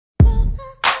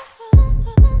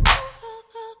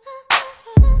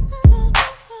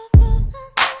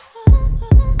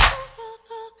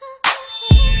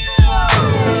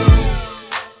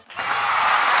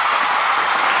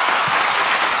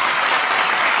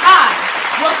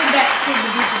to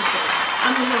the Beackon Show.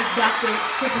 I'm your host,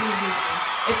 Dr.Beackon,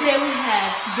 and today we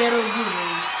have Ghetto Guru,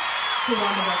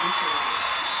 Towanda Show.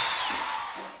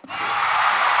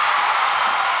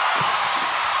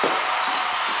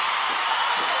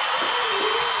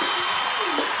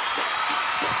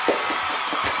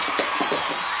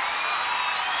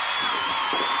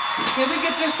 Can we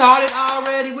get this started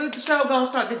already? When's the show gonna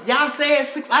start? Y'all say at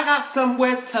 6. I got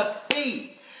somewhere to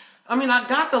be. I mean, I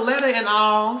got the letter and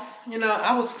all. You know,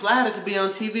 I was flattered to be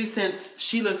on TV since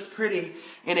she looks pretty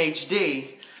in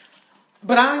HD.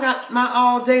 But I ain't got my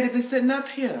all day to be sitting up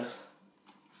here.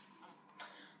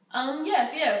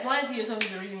 Yes. Lying to yourself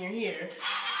is the reason you're here.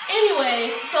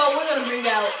 Anyways, so we're gonna bring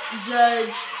out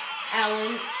Judge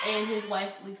Allen and his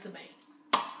wife, Lisa Banks.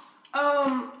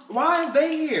 Why is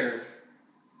they here?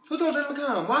 Who told them to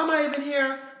come? Why am I even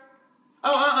here?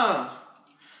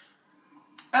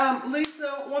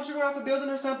 Lisa, won't you go off a building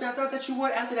or something? I thought that you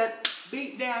would after that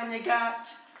beat down you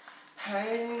got.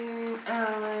 Hey,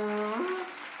 Alan.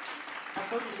 I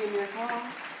told you to give me a call.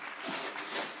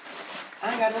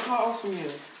 I ain't got no calls from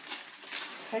you.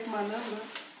 Take my number.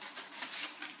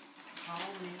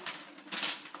 Call me.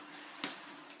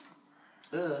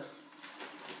 Ugh.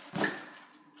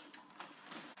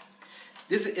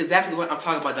 This is exactly what I'm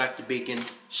talking about, Dr. Beackon.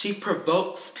 She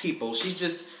provokes people. She's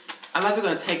just... I'm not even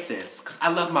going to take this, because I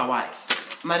love my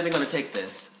wife. I'm not even going to take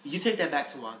this. You take that back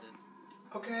to London.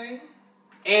 Okay?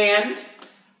 And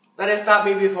that has stopped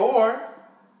me before.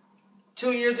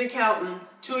 2 years in counting.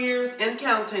 2 years in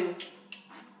counting.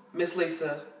 Miss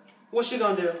Lisa. What's she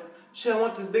going to do? She don't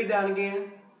want this big down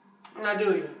again? Now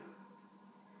do you?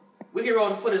 We can roll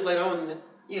the footage later on.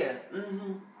 Yeah.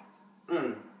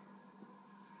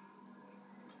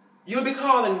 You'll be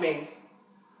calling me.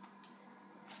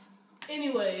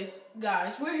 Anyways,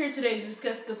 guys, we're here today to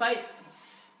discuss the fight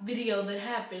video that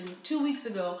happened 2 weeks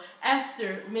ago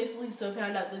after Miss Lisa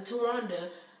found out that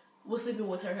Towanda was sleeping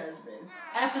with her husband.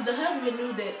 After the husband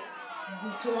knew that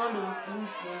Towanda was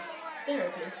Lisa's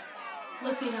therapist.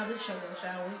 Let's see how this show goes,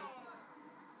 shall we?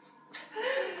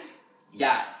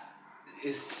 Yeah,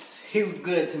 he was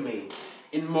good to me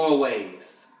in more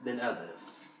ways than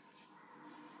others.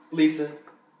 Lisa,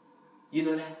 you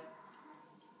know that?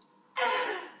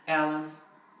 Alan,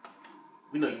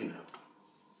 we know you know.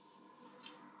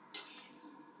 2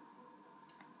 years.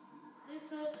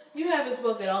 Lisa, you haven't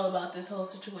spoken at all about this whole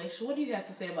situation. What do you have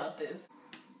to say about this?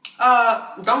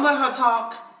 Don't let her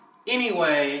talk.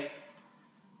 Anyway,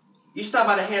 you stop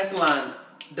by the hair salon,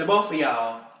 the both of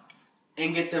y'all,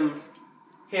 and get them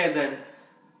hair done.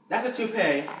 That's a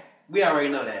toupee. We already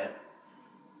know that.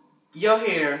 Your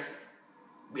hair,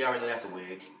 we already know that's a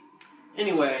wig.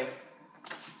 Anyway,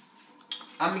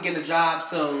 I'm gonna get a job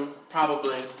soon,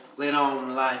 probably later on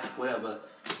in life, whatever,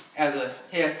 as a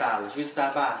hairstylist. You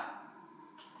stop by.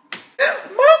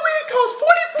 My wig costs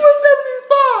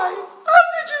 $44.75. How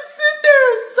could you sit there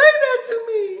and say that to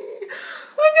me?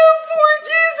 I got 4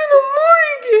 years in a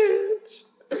mortgage.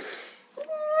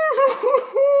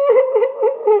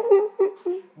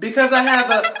 Because I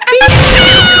have a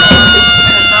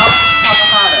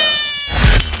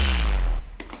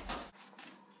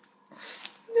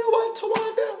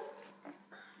Towanda.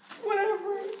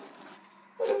 Whatever.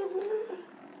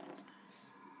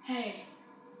 Hey,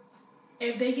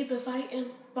 if they get to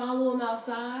fighting, follow them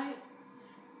outside,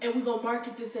 and we're gonna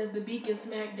market this as the Beackon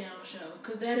Smackdown show,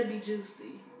 cause that'll be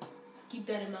juicy. Keep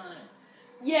that in mind.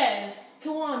 Yes,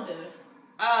 Towanda.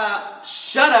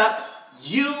 Shut up,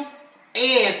 you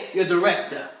and your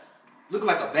director. Look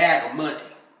like a bag of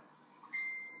money.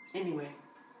 Anyway,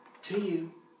 to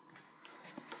you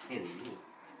and you.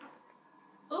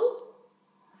 Ooh,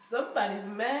 somebody's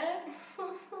mad.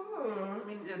 I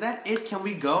mean, is that it? Can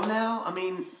we go now? I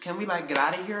mean, can we like get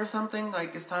out of here or something?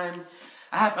 Like it's time.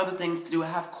 I have other things to do. I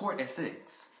have court at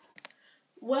 6.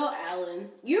 Well,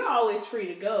 Alan, you're always free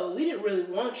to go. We didn't really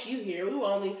want you here. We were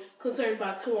only concerned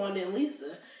about Towanda and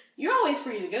Lisa. You're always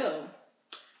free to go.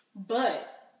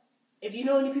 But if you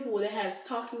know any people that has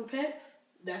talking pets,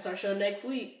 that's our show next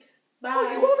week. Bye. Oh,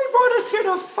 you only brought us here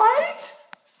to fight?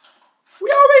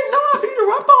 We already know I beat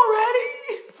her up already.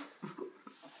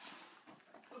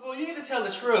 Well, you need to tell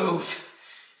the truth.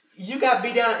 You got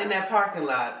beat down in that parking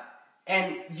lot,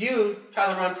 and you try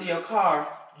to run to your car.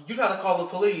 You try to call the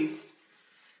police.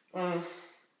 But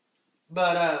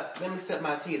let me set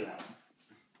my teeth up.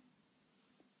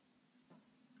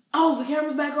 Oh, the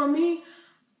camera's back on me?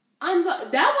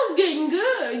 That was getting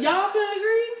good. Y'all can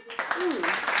agree?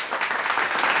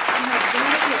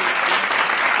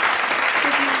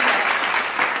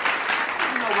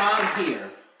 You know why I'm here.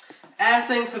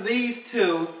 Asking for these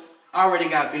two already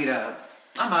got beat up.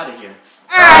 I'm out of here.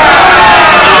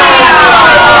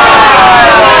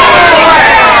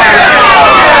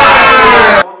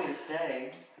 want me to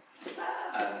stay? Stop.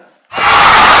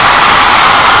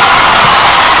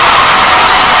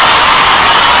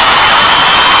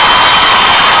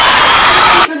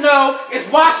 To know is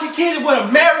why she cheated with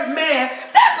a married man.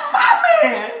 That's my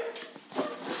man.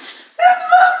 That's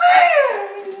my man.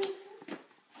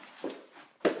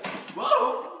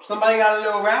 Whoa. Somebody got a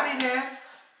little rowdy there.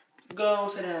 Go on,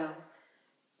 sit down.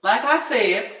 Like I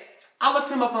said, I looked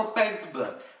him up on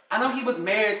Facebook. I know he was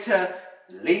married to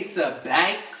Lisa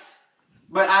Banks,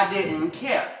 but I didn't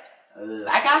care.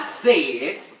 Like I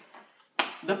said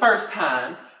the first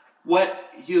time,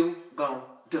 what you gonna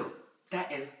do?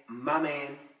 That is my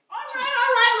man. All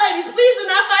right, ladies. Please do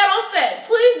not fight on set.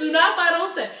 Please do not fight on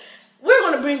set. We're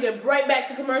going to bring it right back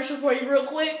to commercial for you real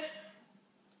quick.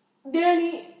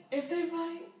 Danny, if they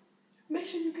fight, make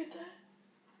sure you get that.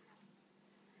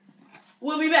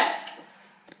 We'll be back.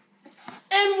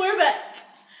 And we're back.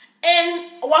 And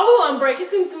while we're on break, it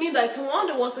seems to me like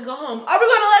Towanda wants to go home. Are we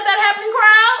going to let that happen,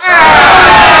 crowd?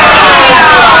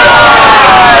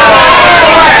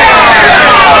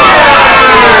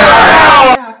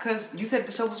 Yeah, because you said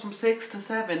the show was from 6 to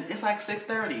 7. It's like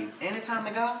 6:30. Any time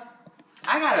to go?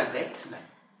 I got a date tonight.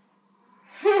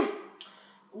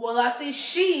 Well, I see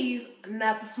she's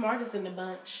not the smartest in the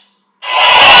bunch.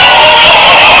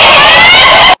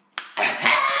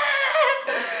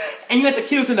 And you ain't the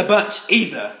cutest in the bunch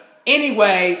either.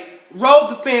 Anyway, roll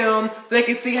the film so they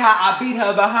can see how I beat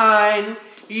her behind.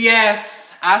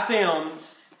 Yes, I filmed.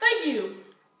 Thank you,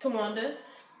 Towanda.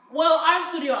 Well, our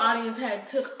studio audience had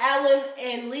took Alan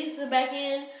and Lisa back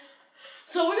in.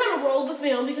 So we're going to roll the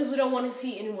film because we don't want to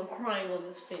see anyone crying on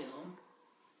this film.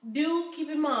 Do keep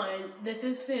in mind that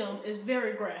this film is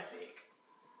very graphic.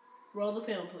 Roll the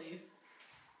film, please.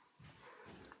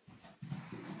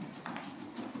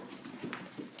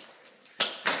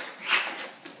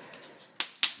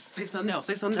 Say something else.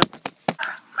 Say something else.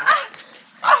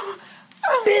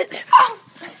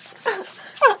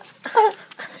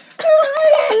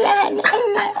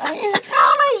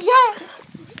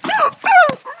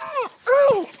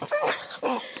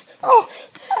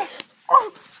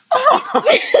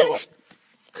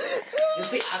 You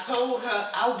see, I told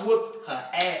her I whooped her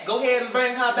ass. Go ahead and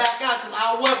bring her back out because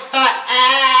I whooped her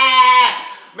ass.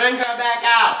 Bring her back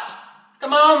out.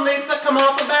 Come on, Lisa. Come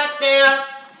on, come back there.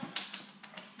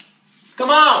 Come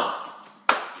on.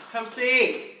 Come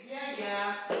see.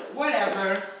 Yeah.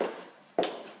 Whatever.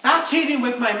 Stop cheating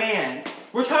with my man.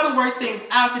 We're trying to work things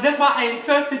out. That's why I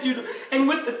entrusted you and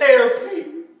with the therapy.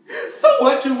 So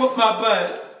what? You whoop my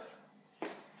butt.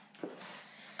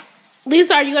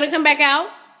 Lisa, are you going to come back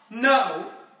out? No.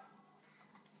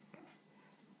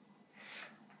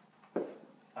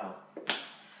 Oh.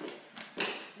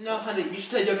 No, honey. You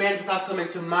should tell your man to stop coming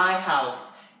to my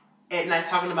house at night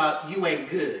talking about you ain't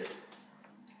good.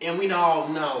 And we all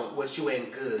know what you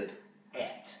ain't good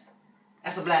at.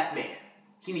 That's a black man.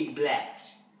 He need black.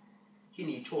 He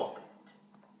need chocolate.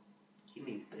 He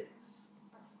needs this.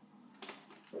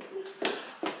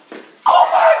 Oh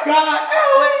my God,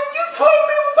 Ellen! You told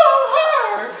me it was on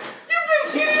her! You've been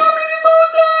cheating on me this whole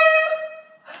time?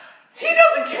 He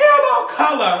doesn't care about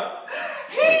color.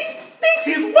 He thinks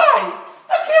he's white.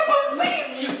 I can't believe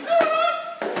you.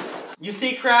 You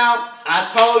see, crowd? I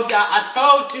told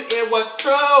you it was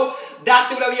true.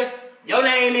 Dr. W, your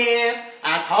name is.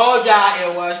 I told y'all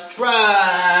it was true.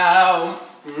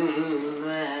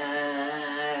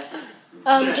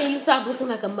 Can you stop looking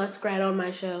like a muskrat on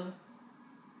my show?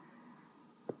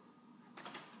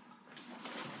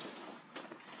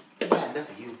 I got enough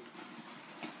of you.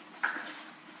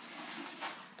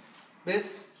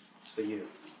 This is for you.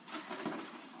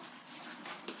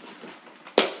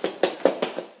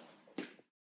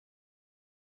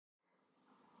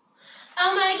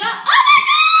 Oh my God.